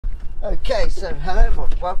Okay, so hello everyone,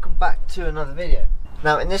 welcome back to another video.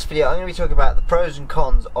 Now in this video I'm going to be talking about the pros and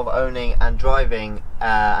cons of owning and driving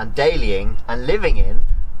and dailying and living in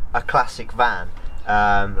a classic van.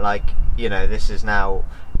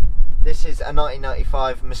 This is a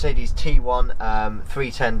 1995 Mercedes T1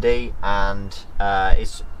 310D, and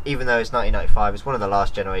even though it's 1995, it's one of the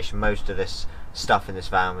last generation. Most of this stuff in this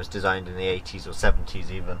van was designed in the 80s or 70s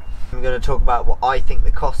even. I'm going to talk about what I think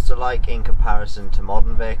the costs are like in comparison to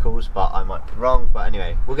modern vehicles, but I might be wrong. But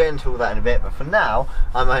anyway, we'll get into all that in a bit, but for now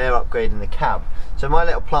I'm here upgrading the cab. So my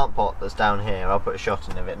little plant pot that's down here, I'll put a shot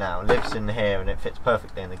in of it now, lives in here and it fits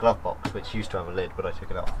perfectly in the glove box, which used to have a lid but I took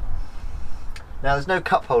it off. Now there's no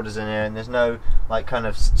cup holders in here, and there's no kind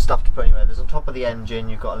of stuff to put anywhere. There's on top of the engine,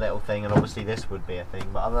 you've got a little thing, and obviously this would be a thing,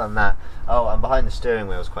 but other than that, oh, and behind the steering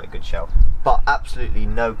wheel is quite a good shelf, but absolutely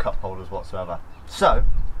no cup holders whatsoever. So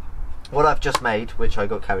what I've just made, which I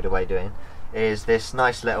got carried away doing, is this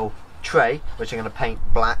nice little tray, which I'm going to paint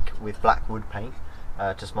black with black wood paint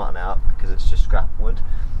to smarten it up, because it's just scrap wood,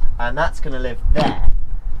 and that's going to live there.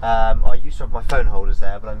 I used to have my phone holders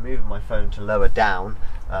there, but I'm moving my phone to lower down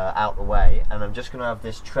out the way, and I'm just going to have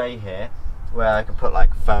this tray here where I can put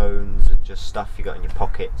like phones and just stuff you got in your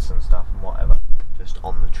pockets and stuff and whatever just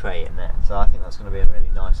on the tray in there. So I think that's going to be a really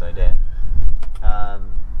nice idea.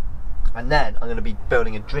 And then I'm going to be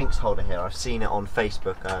building a drinks holder here. I've seen it on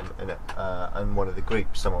Facebook in one of the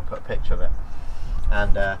groups. Someone put a picture of it,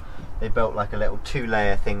 and they built like a little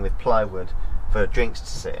 2-layer thing with plywood for drinks to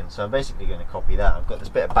sit in. So I'm basically going to copy that. I've got this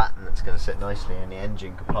bit of batten that's going to sit nicely in the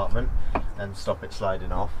engine compartment and stop it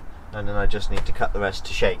sliding off, and then I just need to cut the rest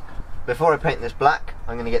to shape. Before I paint this black,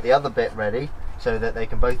 I'm going to get the other bit ready so that they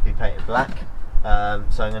can both be painted black.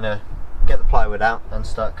 So I'm going to get the plywood out and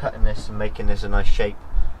start cutting this and making this a nice shape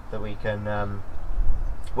that we can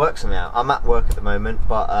work something out. I'm at work at the moment,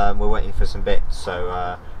 but we're waiting for some bits,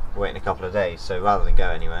 so we're waiting a couple of days, so rather than go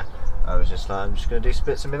anywhere, I was just like, I'm just going to do some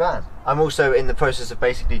bits in my van. I'm also in the process of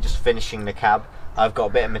basically just finishing the cab. I've got a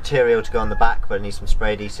bit of material to go on the back, but I need some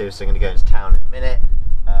spray adhesive, so I'm going to go into town in a minute.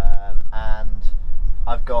 And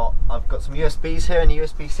I've got some USBs here and a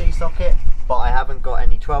USB-C socket, but I haven't got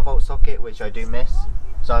any 12-volt socket, which I do miss.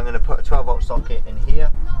 So I'm going to put a 12-volt socket in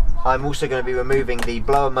here. I'm also going to be removing the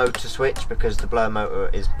blower motor switch because the blower motor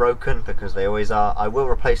is broken, because they always are. I will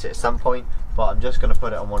replace it at some point, but I'm just going to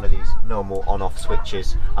put it on one of these normal on-off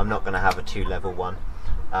switches. I'm not going to have a 2-level one.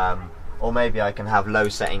 Or maybe I can have low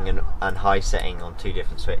setting and high setting on 2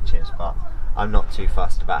 different switches, but I'm not too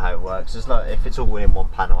fussed about how it works. If it's all in one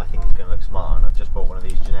panel, I think it's going to look smarter, and I've just bought one of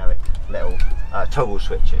these generic little toggle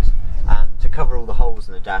switches. And to cover all the holes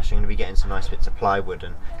in the dash, I'm going to be getting some nice bits of plywood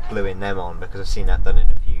and gluing them on, because I've seen that done in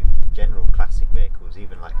a few general classic vehicles.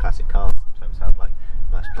 Even like classic cars sometimes have like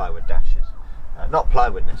nice plywood dashes. Not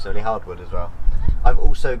plywood necessarily, hardwood as well. I've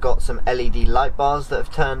also got some LED light bars that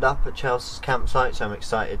have turned up at Chelsea's campsite, so I'm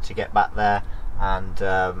excited to get back there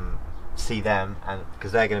and see them, and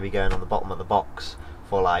because they're going to be going on the bottom of the box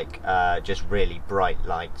for like just really bright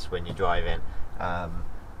lights when you drive in.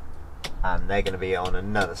 And they're going to be on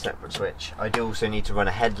another separate switch. I do also need to run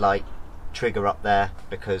a headlight trigger up there,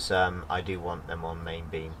 because I do want them on main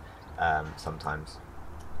beam sometimes.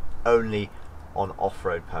 Only on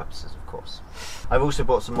off-road purposes, of course. I've also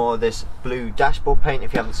bought some more of this blue dashboard paint.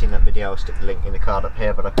 If you haven't seen that video, I'll stick the link in the card up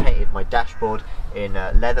here, but I painted my dashboard in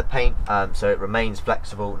leather paint, so it remains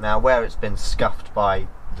flexible. Now where it's been scuffed by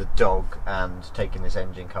the dog and taking this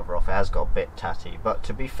engine cover off, it has got a bit tatty, but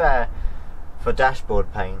to be fair, for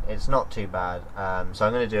dashboard paint it's not too bad. So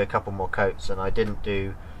I'm going to do a couple more coats, and I didn't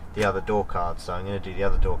do the other door card, so I'm going to do the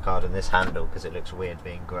other door card in this handle because it looks weird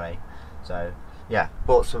being grey. So yeah,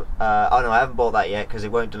 bought some, oh no, I haven't bought that yet because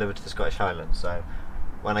it won't deliver to the Scottish Highlands, so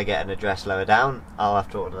when I get an address lower down I'll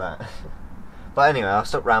have to order that. But anyway, I'll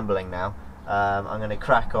stop rambling now. I'm going to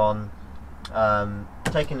crack on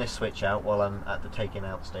taking this switch out while I'm at the taking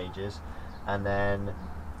out stages, and then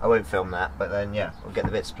I won't film that, but then yeah, we'll get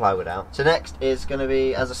the bits of plywood out. So next is going to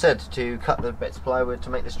be, as I said, to cut the bits of plywood to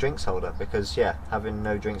make this drinks holder, because yeah, having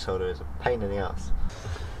no drinks holder is a pain in the ass.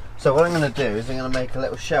 So what I'm going to do is I'm going to make a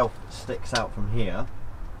little shelf that sticks out from here.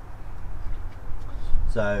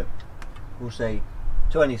 So we'll say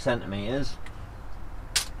 20 centimetres,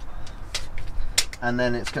 and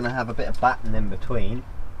then it's going to have a bit of batten in between,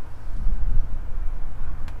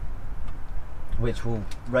 which will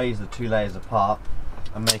raise the 2 layers apart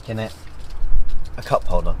and making it a cup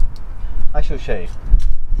holder. I shall show you.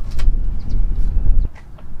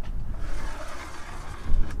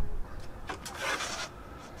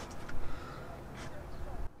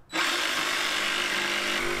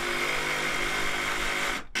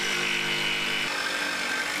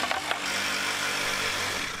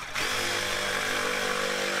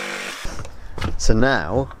 So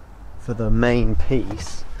now for the main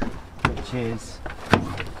piece, which is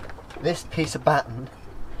this piece of batten,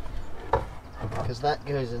 because that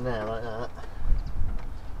goes in there like that.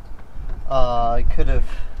 I could have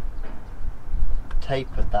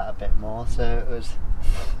tapered that a bit more so it was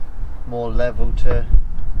more level to...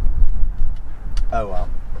 Oh well,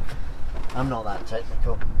 I'm not that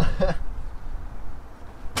technical.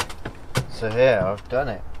 So here, I've done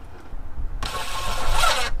it.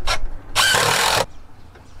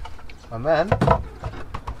 And then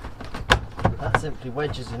that simply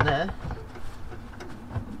wedges in there.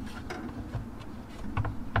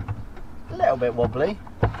 A little bit wobbly.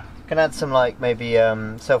 Can add some like maybe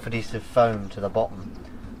self-adhesive foam to the bottom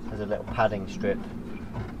as a little padding strip.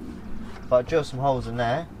 But I drilled some holes in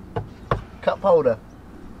there. Cup holder.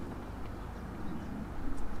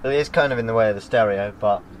 It is kind of in the way of the stereo,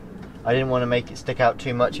 but I didn't want to make it stick out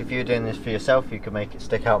too much. If you were doing this for yourself, you could make it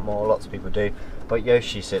stick out more. Lots of people do. But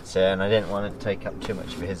Yoshi sits here and I didn't want it to take up too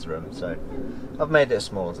much of his room, so I've made it as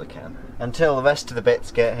small as I can. Until the rest of the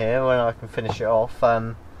bits get here, when I can finish it off,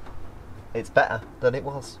 it's better than it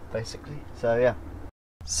was, basically. So yeah.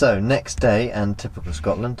 So next day, and typical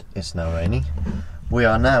Scotland, it's now raining. We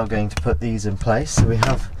are now going to put these in place. So we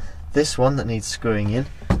have this one that needs screwing in.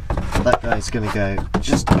 That guy's going to go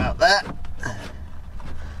just about there.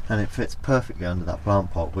 And it fits perfectly under that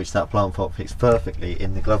plant pot, which that plant pot fits perfectly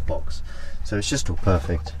in the glove box. So it's just all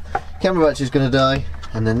perfect. Camera battery's going to die,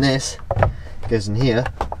 and then this goes in here.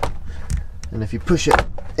 And if you push it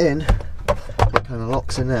in, it kind of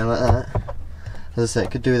locks in there like that. As I say,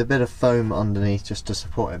 it could do with a bit of foam underneath just to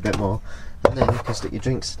support it a bit more, and then you can stick your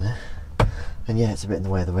drinks in there. And yeah, it's a bit in the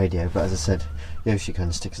way of the radio, but as I said, Yoshi kind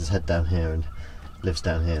of sticks his head down here and lives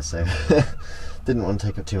down here, so didn't want to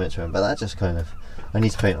take up too much room. But that just kind of, I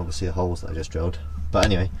need to paint obviously the holes that I just drilled. But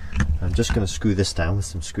anyway, I'm just going to screw this down with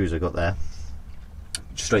some screws I got there,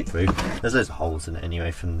 straight through. There's loads of holes in it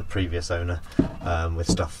anyway from the previous owner, with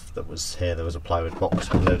stuff that was here. There was a plywood box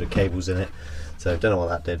with a load of cables in it, so I don't know what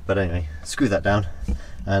that did, but anyway, screw that down,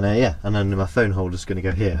 and yeah, and then my phone holder's going to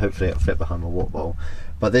go here. Hopefully it'll fit behind my water bottle.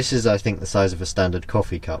 But this is, I think, the size of a standard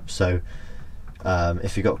coffee cup, so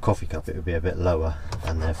if you got a coffee cup it would be a bit lower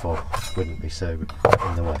and therefore wouldn't be so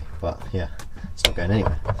in the way. But yeah, it's not going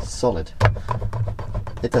anywhere. It's solid.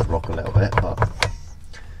 It does rock a little bit, but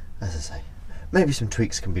as I say, maybe some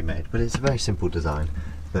tweaks can be made, but it's a very simple design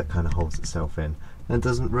that kind of holds itself in and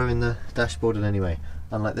doesn't ruin the dashboard in any way,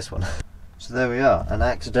 unlike this one. So there we are, and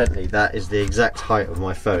accidentally that is the exact height of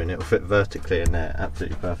my phone. It will fit vertically in there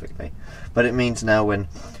absolutely perfectly. But it means now when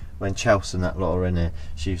Chelsea and that lot are in here,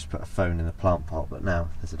 she used to put a phone in the plant pot, but now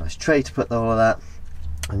there's a nice tray to put all of that,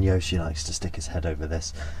 and Yoshi likes to stick his head over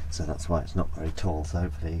this, so that's why it's not very tall, so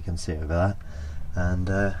hopefully you can see over that.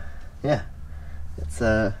 And yeah, it's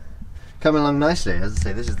coming along nicely. As I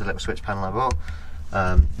say, this is the little switch panel I bought,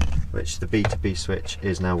 which the B2B switch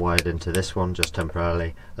is now wired into this one just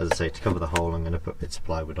temporarily. As I say, to cover the hole I'm going to put bits of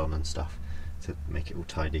plywood on and stuff to make it all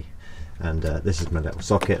tidy. And this is my little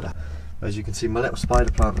socket. As you can see, my little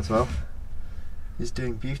spider plant as well is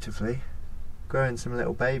doing beautifully, growing some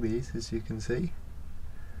little babies, as you can see,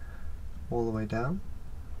 all the way down.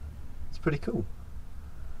 It's pretty cool.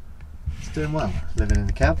 It's doing well, living in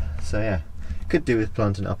the cab. So yeah, could do with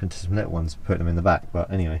planting it up into some little ones, putting them in the back,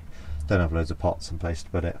 but anyway, don't have loads of pots and place to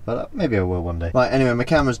put it, but maybe I will one day. Right, anyway, my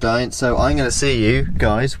camera's dying, so I'm going to see you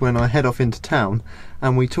guys when I head off into town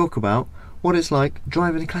and we talk about what it's like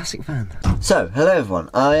driving a classic van. So, hello everyone,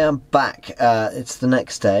 I am back. It's the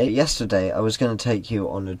next day. Yesterday I was going to take you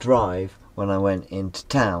on a drive when I went into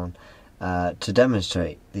town to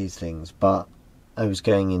demonstrate these things, but I was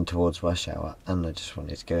going in towards rush hour and I just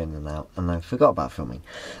wanted to go in and out and I forgot about filming.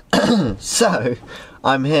 So,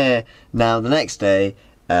 I'm here now the next day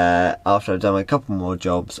after I've done a couple more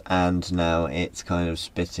jobs, and now it's kind of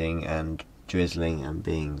spitting and drizzling and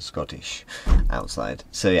being Scottish outside.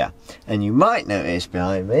 So yeah, and you might notice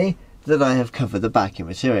behind me that I have covered the back in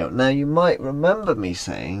material. Now you might remember me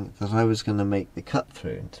saying that I was going to make the cut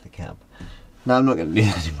through into the cab. Now I'm not going to do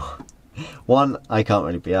that anymore. One, I can't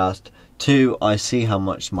really be asked. Two, I see how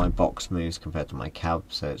much my box moves compared to my cab,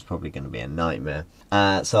 so it's probably going to be a nightmare.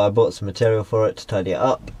 So I bought some material for it to tidy it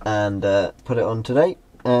up and put it on today.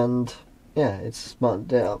 And yeah, it's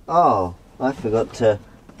smartened it up. Oh, I forgot to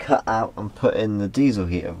cut out and put in the diesel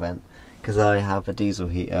heater vent, because I have a diesel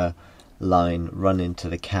heater line running to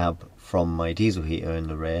the cab from my diesel heater in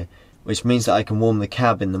the rear, which means that I can warm the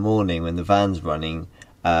cab in the morning when the van's running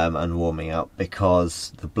and warming up,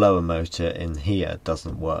 because the blower motor in here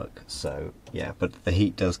doesn't work. So yeah, but the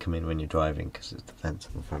heat does come in when you're driving because it's the vents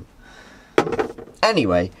on the front.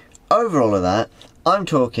 Anyway, over all of that, I'm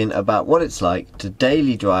talking about what it's like to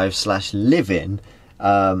daily drive / live in,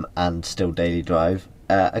 and still daily drive,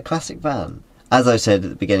 a classic van. As I said at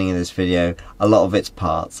the beginning of this video, a lot of its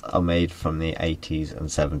parts are made from the 80s and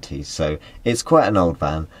 70s, so it's quite an old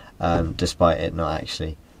van, despite it not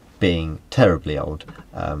actually being terribly old,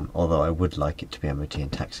 although I would like it to be MOT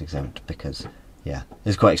and tax exempt because, yeah,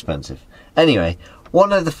 it's quite expensive. Anyway,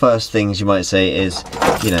 one of the first things you might say is,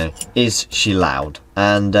 you know, is she loud?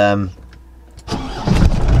 And,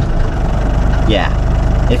 yeah,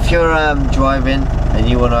 if you're driving and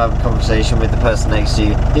you want to have a conversation with the person next to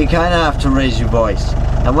you, you kind of have to raise your voice.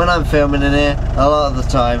 And when I'm filming in here, a lot of the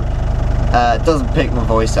time, it doesn't pick my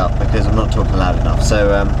voice up because I'm not talking loud enough. So,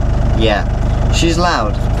 yeah, she's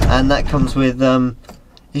loud, and that comes with,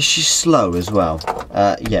 is she slow as well?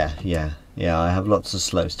 Yeah, I have lots of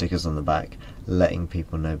slow stickers on the back, letting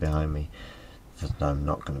people know behind me that I'm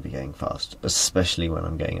not going to be going fast, especially when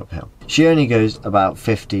I'm going uphill. She only goes about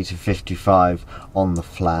 50 to 55 on the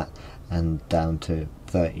flat, and down to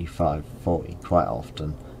 35, 40 quite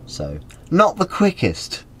often, so not the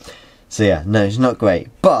quickest. So yeah, no, it's not great,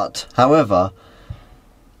 but however,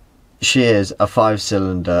 she is a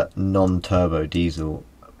 5-cylinder non-turbo diesel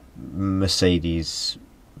Mercedes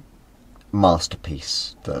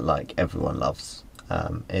masterpiece that like everyone loves.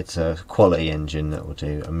 It's a quality engine that will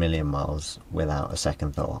do 1,000,000 miles without a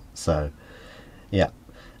second thought. So yeah,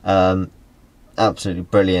 absolutely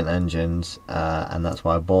brilliant engines, and that's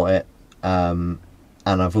why I bought it. And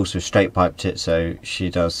I've also straight piped it, so she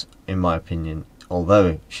does, in my opinion,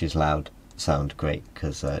 although she's loud, sound great,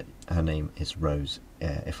 because her name is Rose,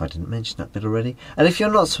 if I didn't mention that bit already. And if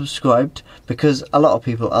you're not subscribed, because a lot of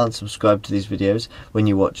people aren't subscribed to these videos when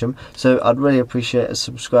you watch them, so I'd really appreciate a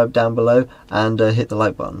subscribe down below, and hit the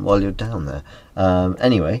like button while you're down there.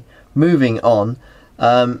 Anyway, moving on,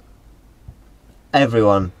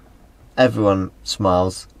 everyone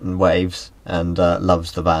smiles and waves and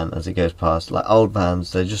loves the van as it goes past. Like old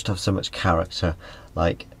vans, they just have so much character.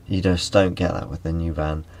 Like you just don't get that with the new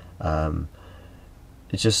van.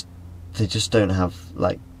 They just don't have,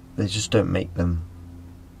 like, they just don't make them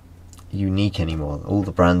unique anymore. All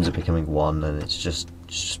the brands are becoming one, and it's just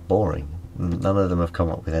boring. None of them have come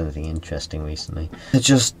up with anything interesting recently. They're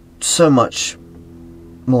just so much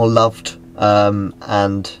more loved,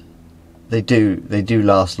 and they do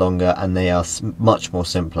last longer, and they are much more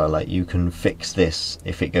simpler. Like you can fix this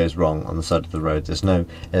if it goes wrong on the side of the road. There's no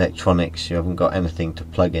electronics, you haven't got anything to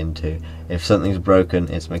plug into. If something's broken,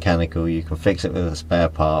 it's mechanical. You can fix it with a spare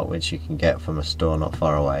part, which you can get from a store not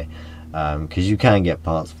far away, because you can get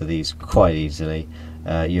parts for these quite easily.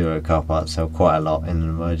 Euro car parts sell quite a lot in an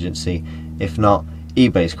emergency. If not,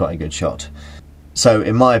 eBay's quite a good shot. So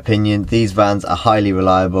in my opinion, these vans are highly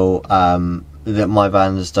reliable. That my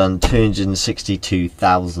van has done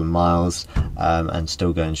 262,000 miles, and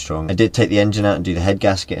still going strong. I did take the engine out and do the head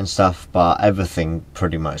gasket and stuff, but everything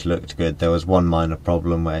pretty much looked good. There was one minor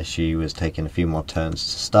problem where she was taking a few more turns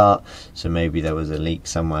to start, so maybe there was a leak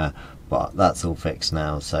somewhere, but that's all fixed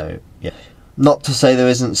now. So yeah, not to say there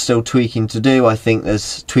isn't still tweaking to do. I think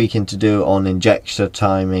there's tweaking to do on injector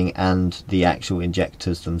timing and the actual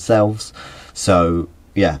injectors themselves. So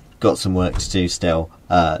yeah, got some work to do still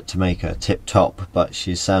to make her tip top, but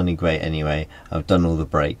she's sounding great anyway. I've done all the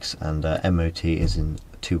brakes, and MOT is in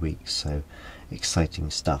 2 weeks, so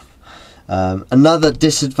exciting stuff. Another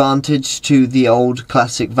disadvantage to the old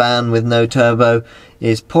classic van with no turbo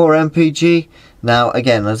is poor MPG. Now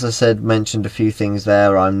again, as I said, mentioned a few things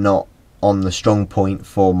there. I'm not on the strong point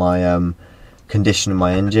for my condition of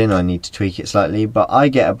my engine. I need to tweak it slightly, but I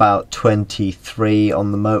get about 23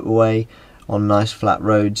 on the motorway on nice flat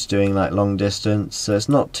roads doing like long distance, so it's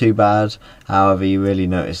not too bad. However, you really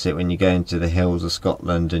notice it when you go into the hills of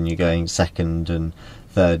Scotland and you're going second and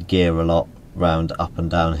third gear a lot round up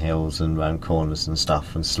and down hills and round corners and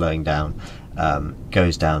stuff, and slowing down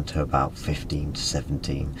goes down to about 15 to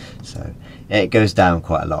 17, so it goes down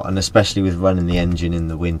quite a lot. And especially with running the engine in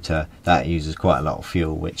the winter, that uses quite a lot of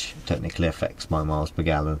fuel, which technically affects my miles per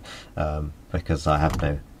gallon, because I have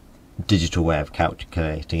no digital way of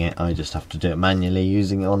calculating it. I just have to do it manually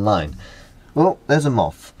using it online. Well, there's a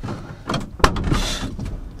moth.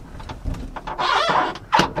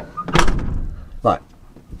 Right.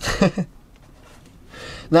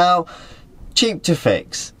 Now, cheap to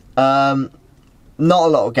fix. Not a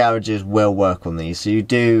lot of garages will work on these, so you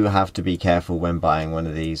do have to be careful when buying one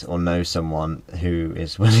of these, or know someone who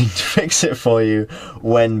is willing to fix it for you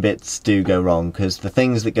when bits do go wrong, because the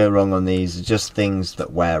things that go wrong on these are just things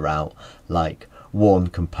that wear out, like worn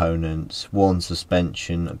components, worn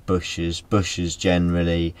suspension, bushes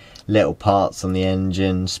generally, little parts on the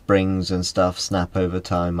engine, springs and stuff snap over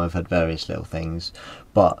time. I've had various little things,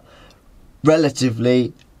 but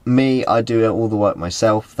relatively, I do all the work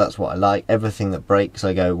myself. That's what I like. Everything that breaks,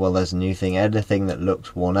 I go, well, there's a new thing. Anything that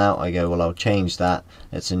looks worn out, I go, well, I'll change that.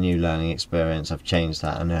 It's a new learning experience. I've changed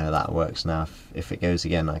that. I know how that works now. If it goes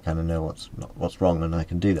again, I kind of know what's wrong, and I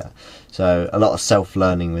can do that. So a lot of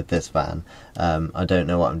self-learning with this van. I don't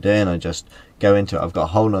know what I'm doing. I just go into it. I've got a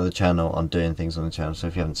whole nother channel on doing things on the channel. So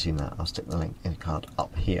if you haven't seen that, I'll stick the link in the card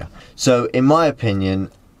up here. So in my opinion,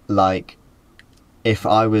 like, if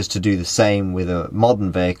I was to do the same with a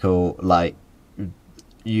modern vehicle, like,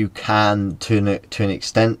 you can to an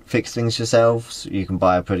extent fix things yourselves. You can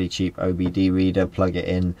buy a pretty cheap OBD reader, plug it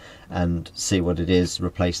in and see what it is,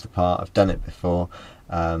 replace the part. I've done it before.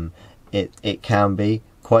 It can be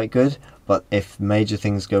quite good, but if major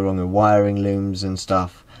things go wrong with wiring looms and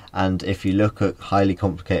stuff, and if you look at highly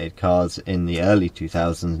complicated cars in the early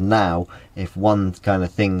 2000s now, if one kind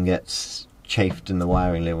of thing gets chafed in the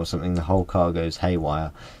wiring loom or something, the whole car goes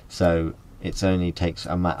haywire. So it only takes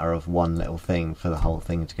a matter of one little thing for the whole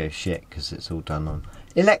thing to go shit, because it's all done on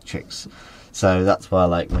electrics. So that's why I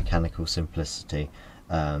like mechanical simplicity.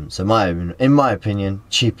 So in my opinion,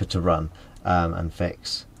 cheaper to run and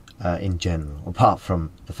fix in general, apart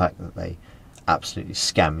from the fact that they absolutely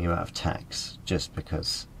scam you out of tax just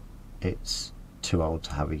because it's too old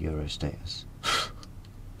to have a Euro status.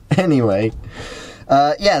 Anyway,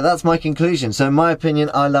 yeah, that's my conclusion. So in my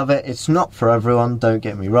opinion, I love it. It's not for everyone, don't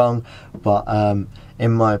get me wrong, but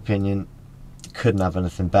in my opinion, couldn't have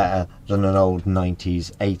anything better than an old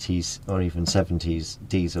 90s, 80s or even 70s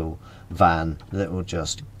diesel van that will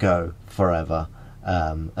just go forever,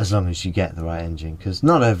 as long as you get the right engine, because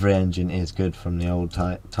not every engine is good from the old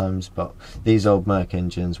times, but these old Merc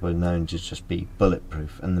engines were known to just be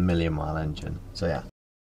bulletproof, and the million-mile engine. So yeah.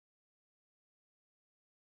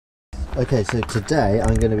 Okay, so today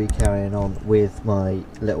I'm going to be carrying on with my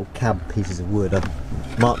little cab pieces of wood.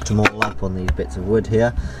 I've marked them all up on these bits of wood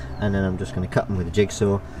here, and then I'm just going to cut them with a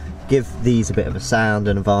jigsaw, give these a bit of a sound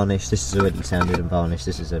and a varnish. This is already sounded and varnished,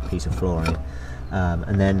 this is a piece of flooring,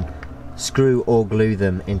 and then screw or glue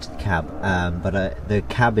them into the cab. But the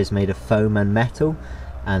cab is made of foam and metal,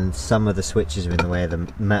 and some of the switches are in the way of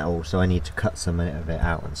the metal, so I need to cut some of it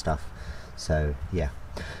out and stuff. So yeah.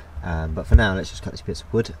 But for now, let's just cut these bits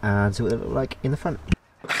of wood and see what they look like in the front.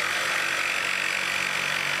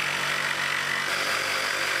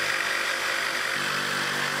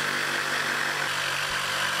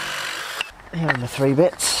 Here are the 3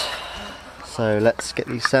 bits. So let's get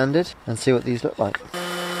these sanded and see what these look like.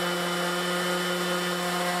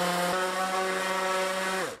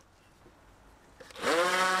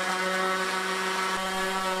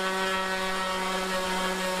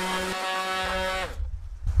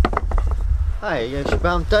 Hey Yoshi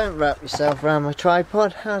Bum, don't wrap yourself around my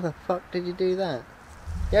tripod. How the fuck did you do that?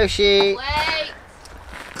 Yoshi! Wait!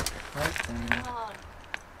 Come on.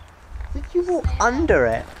 Did you walk under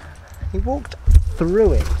it? He walked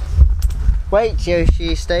through it. Wait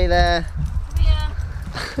Yoshi, stay there. Come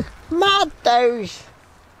here. Mad Doge!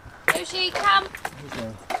 Yoshi, come.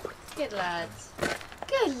 Good lads.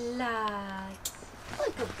 Good lads. What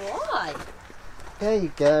a good boy. There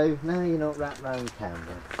you go. Now you're not wrapped round the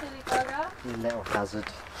camera. Silly bugger. You little hazard.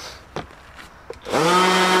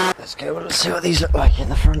 Let's go, let's see what these look like in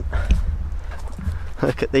the front.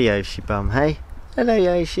 Look at the Yoshi Bum, hey? Hello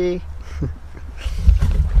Yoshi.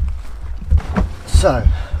 So,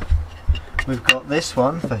 we've got this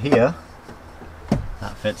one for here.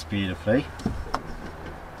 That fits beautifully.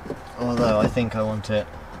 Although I think I want it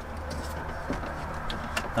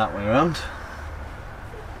that way around.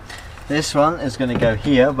 This one is going to go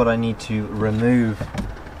here, but I need to remove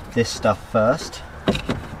this stuff first.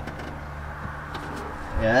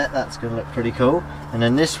 Yeah, that's going to look pretty cool. And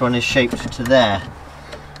then this one is shaped to there,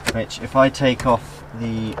 which if I take off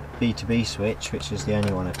the B2B switch, which is the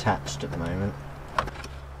only one attached at the moment,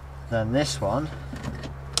 then this one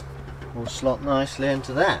will slot nicely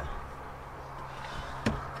into there.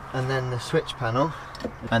 And then the switch panel,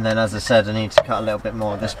 and then as I said, I need to cut a little bit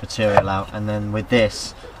more of this material out, and then with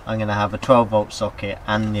this I'm going to have a 12 volt socket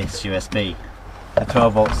and this USB. The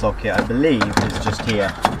 12 volt socket I believe is just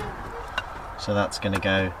here, so that's going to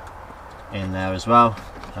go in there as well.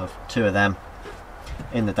 I have 2 of them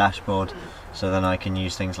in the dashboard, so then I can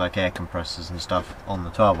use things like air compressors and stuff on the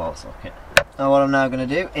 12 volt socket. Now what I'm now going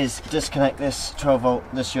to do is disconnect this 12 volt,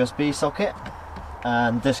 this USB socket,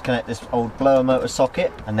 and disconnect this old blower motor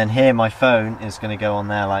socket, and then here my phone is going to go on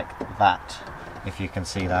there like that, if you can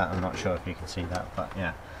see that. I'm not sure if you can see that, but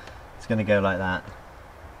yeah, It's going to go like that.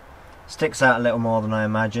 Sticks out a little more than I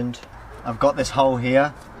imagined. I've got this hole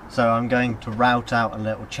here, so I'm going to route out a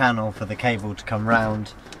little channel for the cable to come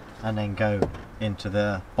round and then go into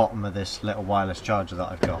the bottom of this little wireless charger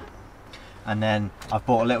that I've got. And then I've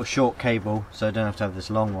bought a little short cable so I don't have to have this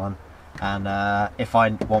long one, and if I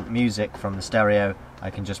want music from the stereo I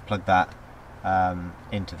can just plug that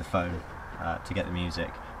into the phone to get the music.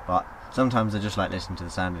 But sometimes I just like listening to the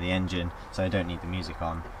sound of the engine, so I don't need the music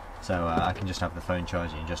on, so I can just have the phone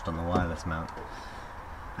charging just on the wireless mount.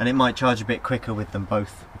 And it might charge a bit quicker with them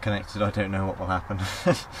both connected, I don't know what will happen.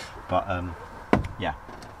 But yeah,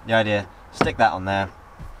 the idea, stick that on there,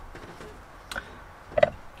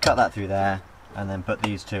 cut that through there, and then put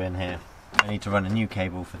these two in here. I need to run a new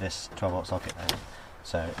cable for this 12-volt socket there.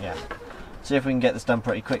 So yeah, see if we can get this done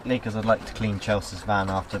pretty quickly, because I'd like to clean Chelsea's van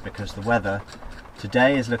after, because the weather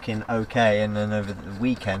today is looking okay, and then over the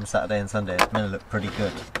weekend, Saturday and Sunday, it's going to look pretty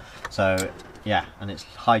good. So yeah, and it's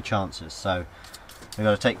high chances, so we've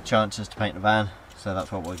got to take chances to paint the van, so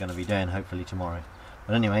that's what we're going to be doing hopefully tomorrow.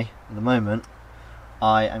 But anyway, at the moment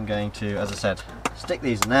I am going to, as I said, stick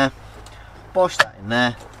these in there, bosh that in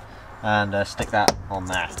there, and stick that on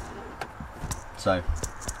there. So,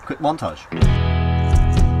 quick montage.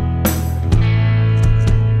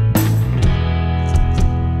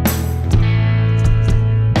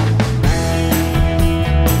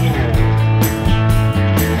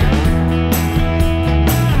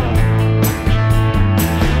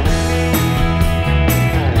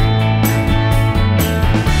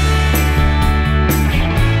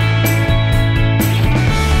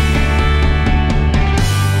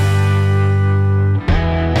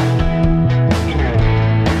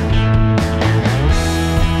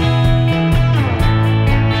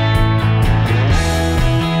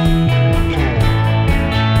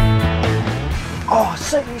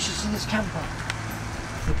 So you should see this camper.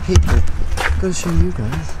 The people, I've got to show you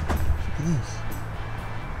guys. Look at this.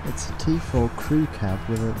 It's a T4 crew cab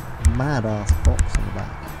with a mad ass box on the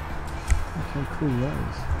back. Look how cool that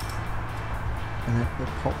is. And it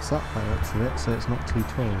pops up by the looks of it, so it's not too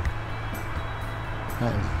tall.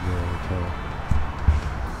 That is really cool.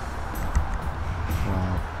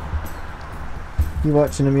 Wow. You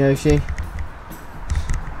watching them, Yoshi?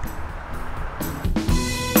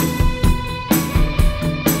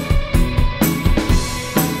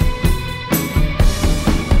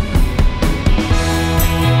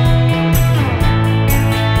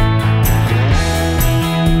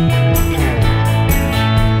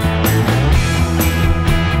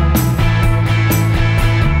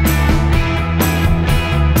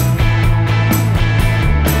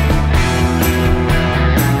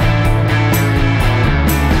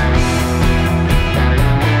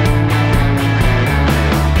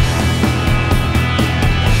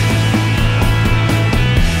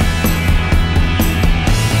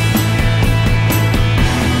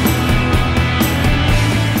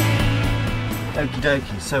 Okie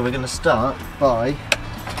dokie, so we're going to start by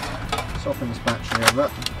swapping this battery over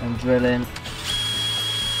and drilling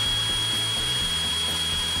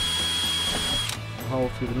a hole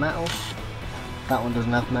through the metal. That one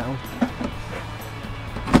doesn't have metal.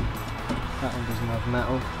 That one doesn't have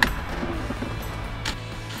metal.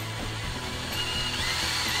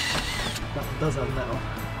 That one does have metal.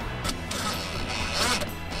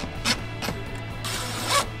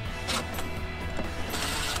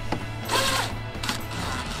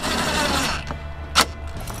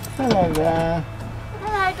 Hello there.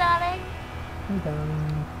 Hello, darling. Hey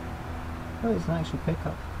darling. Oh, it's an actual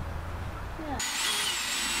pickup. Yeah.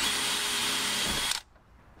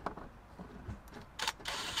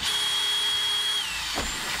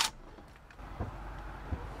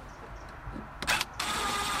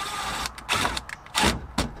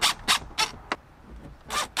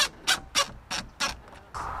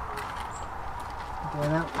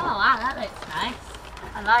 Going out? Oh wow, that looks nice.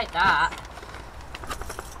 I like that.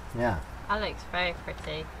 Yeah. That looks very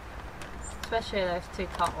pretty. Especially those two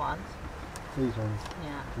top ones. These ones?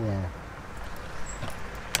 Yeah. Yeah.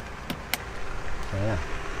 So yeah.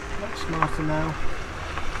 Much smarter now.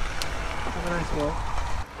 Have a nice walk.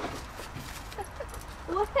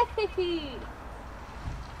 Wait!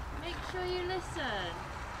 Make sure you listen.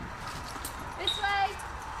 This way!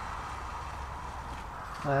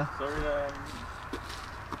 Yeah. Sorry,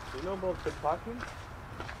 do you know about the parking?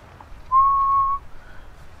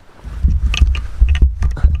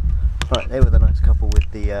 Right, they were the nice couple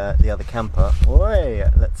with the other camper. Oi,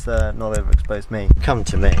 let's not overexpose me. Come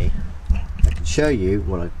to me. I can show you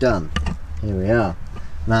what I've done. Here we are.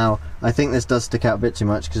 Now, I think this does stick out a bit too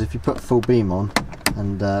much, because if you put full beam on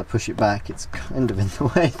and push it back, it's kind of in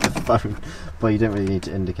the way of the phone, but you don't really need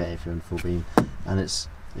to indicate if you're in full beam, and it's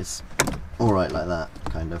alright like that,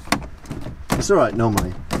 kind of. It's alright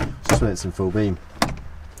normally, just when it's in full beam.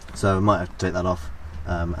 So I might have to take that off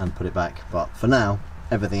and put it back, but for now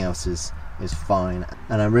everything else is fine,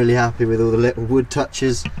 and I'm really happy with all the little wood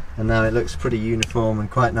touches, and now it looks pretty uniform and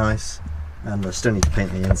quite nice. And I still need to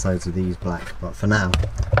paint the insides of these black, but for now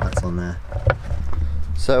that's on there.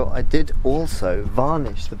 So I did also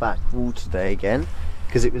varnish the back wall today again,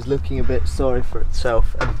 because it was looking a bit sorry for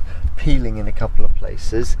itself and peeling in a couple of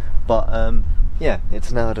places, but yeah,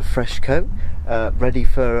 it's now had a fresh coat, ready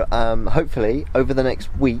for hopefully over the next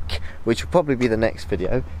week, which will probably be the next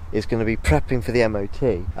video, is going to be prepping for the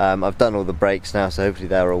MOT. I've done all the brakes now, so hopefully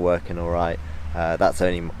they're all working alright. That's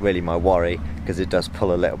only really my worry, because it does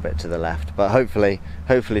pull a little bit to the left, but hopefully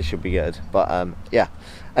it should be good. But yeah,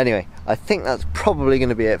 anyway, I think that's probably going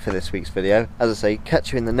to be it for this week's video. As I say,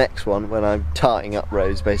 catch you in the next one when I'm tarting up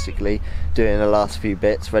roads, basically doing the last few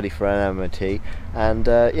bits ready for an MOT, and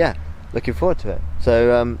yeah, looking forward to it.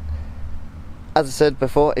 So as I said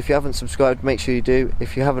before, if you haven't subscribed, make sure you do.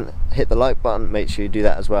 If you haven't hit the like button, make sure you do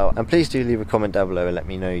that as well, and please do leave a comment down below and let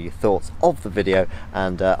me know your thoughts of the video,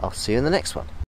 and I'll see you in the next one.